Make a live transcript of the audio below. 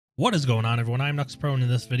What is going on, everyone? I'm NuxPro, and in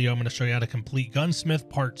this video I'm going to show you how to complete Gunsmith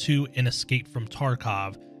Part 2 in Escape from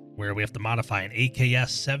Tarkov, where we have to modify an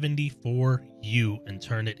AKS-74U and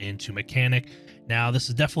turn it into mechanic. Now, this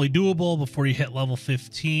is definitely doable before you hit level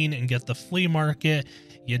 15 and get the flea market.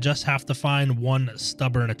 You just have to find one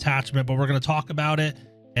stubborn attachment, but we're going to talk about it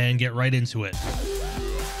and get right into it.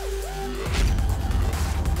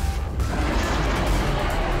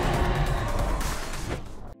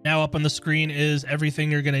 Now up on the screen is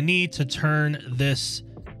everything you're going to need to turn this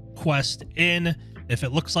quest in. If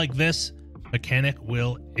it looks like this, mechanic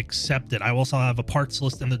will accept it. I also have a parts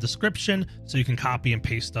list in the description so you can copy and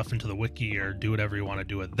paste stuff into the wiki or do whatever you want to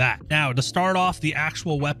do with that. Now, to start off, the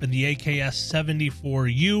actual weapon, the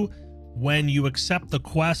AKS-74U, when you accept the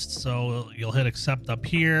quest, so you'll hit accept up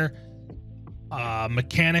here,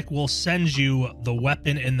 mechanic will send you the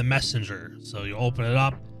weapon in the messenger. So you open it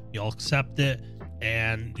up, you'll accept it,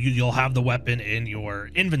 and you'll have the weapon in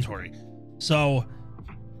your inventory. So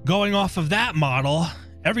going off of that model,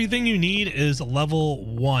 everything you need is level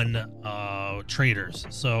 1 traders,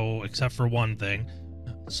 so except for one thing.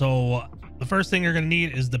 So the first thing you're going to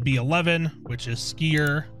need is the B-11, which is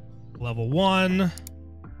skier level 1.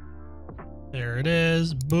 There it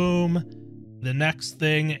is. Boom. The next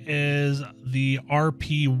thing is the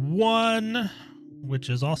RP-1,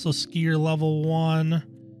 which is also skier level 1.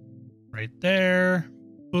 Right there.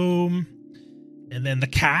 Boom. And then the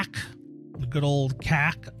CAC, the good old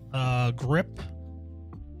CAC grip.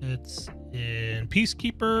 It's in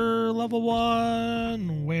Peacekeeper level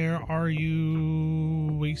 1. Where are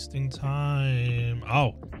you? Wasting time.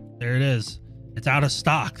 Oh, there it is. It's out of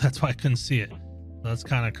stock. That's why I couldn't see it. That's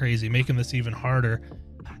kind of crazy, making this even harder.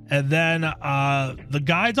 And then the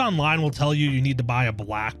guides online will tell you need to buy a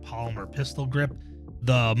black polymer pistol grip.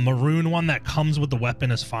 The maroon one that comes with the weapon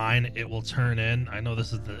is fine. It will turn in. I know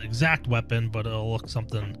this is the exact weapon, but it'll look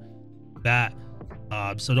something that.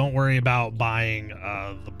 So don't worry about buying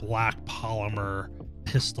the black polymer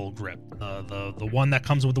pistol grip. The one that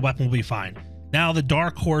comes with the weapon will be fine. Now, the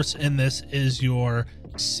dark horse in this is your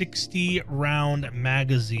 60 round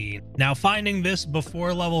magazine. Now, finding this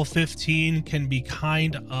before level 15 can be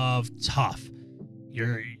kind of tough.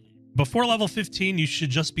 Before level 15, you should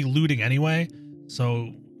just be looting anyway.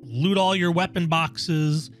 So loot all your weapon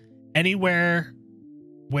boxes anywhere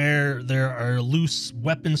where there are loose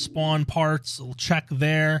weapon spawn parts. Check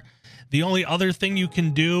there. The only other thing you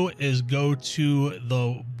can do is go to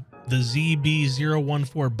the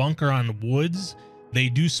ZB-014 bunker on Woods. They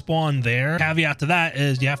do spawn there. Caveat to that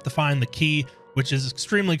is you have to find the key, which is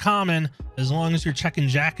extremely common as long as you're checking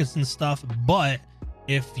jackets and stuff. But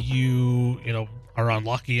if you are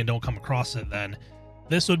unlucky and don't come across it, then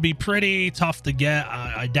this would be pretty tough to get.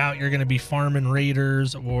 I doubt you're going to be farming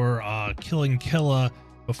raiders or killing Killa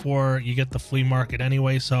before you get the flea market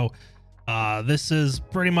anyway. So this is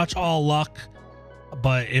pretty much all luck.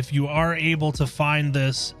 But if you are able to find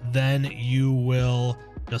this, then you will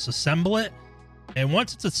just assemble it. And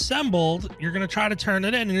once it's assembled, you're going to try to turn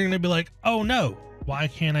it in, and you're going to be like, oh no, why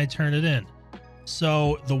can't I turn it in?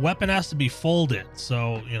 So the weapon has to be folded.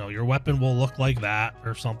 So, your weapon will look like that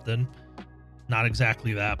or something. Not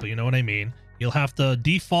exactly that, but you know what I mean. You'll have to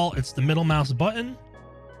default. It's the middle mouse button,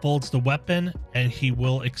 folds the weapon, and he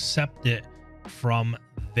will accept it from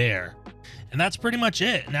there. And that's pretty much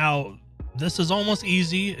it. Now, this is almost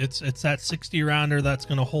easy. It's that 60 rounder that's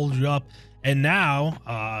going to hold you up. And now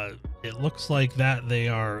it looks like that they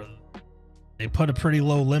put a pretty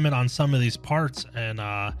low limit on some of these parts, and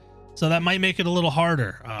so that might make it a little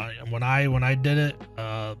harder. When I did it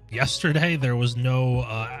yesterday, there was no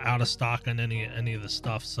out of stock on any of the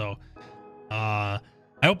stuff. So I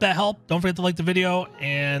hope that helped. Don't forget to like the video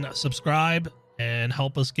and subscribe and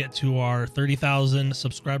help us get to our 30,000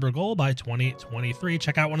 subscriber goal by 2023.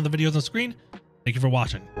 Check out one of the videos on the screen. Thank you for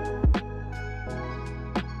watching.